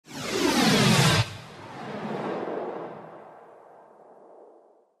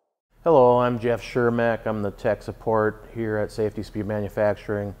I'm Jeff Shermack. I'm the tech support here at Safety Speed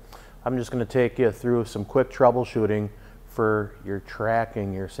Manufacturing. I'm just going to take you through some quick troubleshooting for your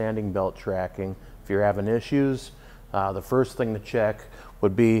tracking, your sanding belt tracking. If you're having issues, the first thing to check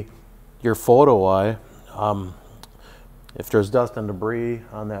would be your photo eye. If there's dust and debris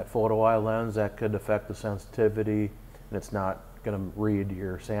on that photo eye lens, that could affect the sensitivity, and it's not going to read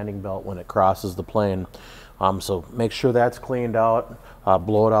your sanding belt when it crosses the plane. So make sure that's cleaned out.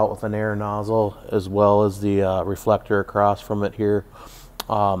 Blow it out with an air nozzle, as well as the reflector across from it here.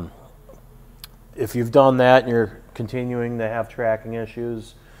 If you've done that and you're continuing to have tracking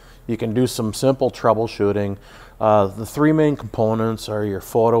issues, you can do some simple troubleshooting. The three main components are your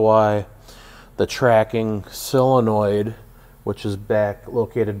photo eye, the tracking solenoid, which is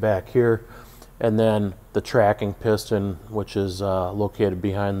located back here, and then the tracking piston, which is located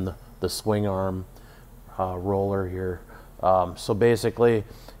behind the swing arm roller here. So basically,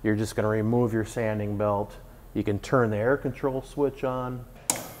 you're just going to remove your sanding belt. You can turn the air control switch on.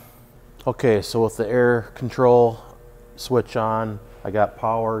 Okay, so with the air control switch on, I got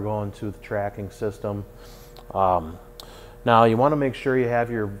power going to the tracking system. Now you want to make sure you have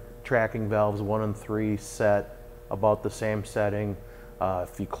your tracking valves 1 and 3 set about the same setting.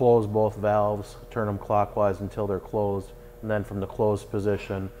 If you close both valves, turn them clockwise until they're closed, and then from the closed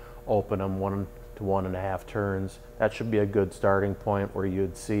position, open them 1 to 1.5 turns. That should be a good starting point where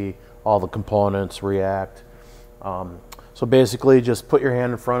you'd see all the components react. So basically, just put your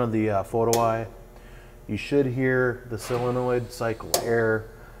hand in front of the photo eye. You should hear the solenoid cycle air.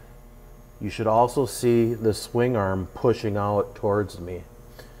 You should also see the swing arm pushing out towards me,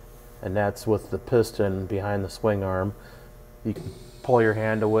 and that's with the piston behind the swing arm. You can pull your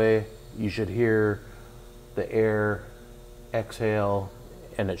hand away. You should hear the air exhale,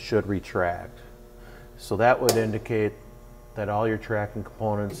 and it should retract. So that would indicate that all your tracking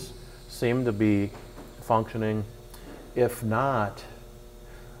components seem to be functioning. If not,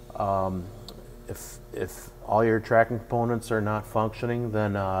 if all your tracking components are not functioning,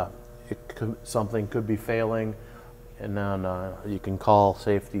 then something could be failing, and then you can call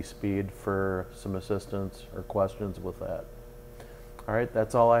Safety Speed for some assistance or questions with that. All right,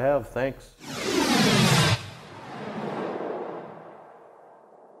 that's all I have. Thanks.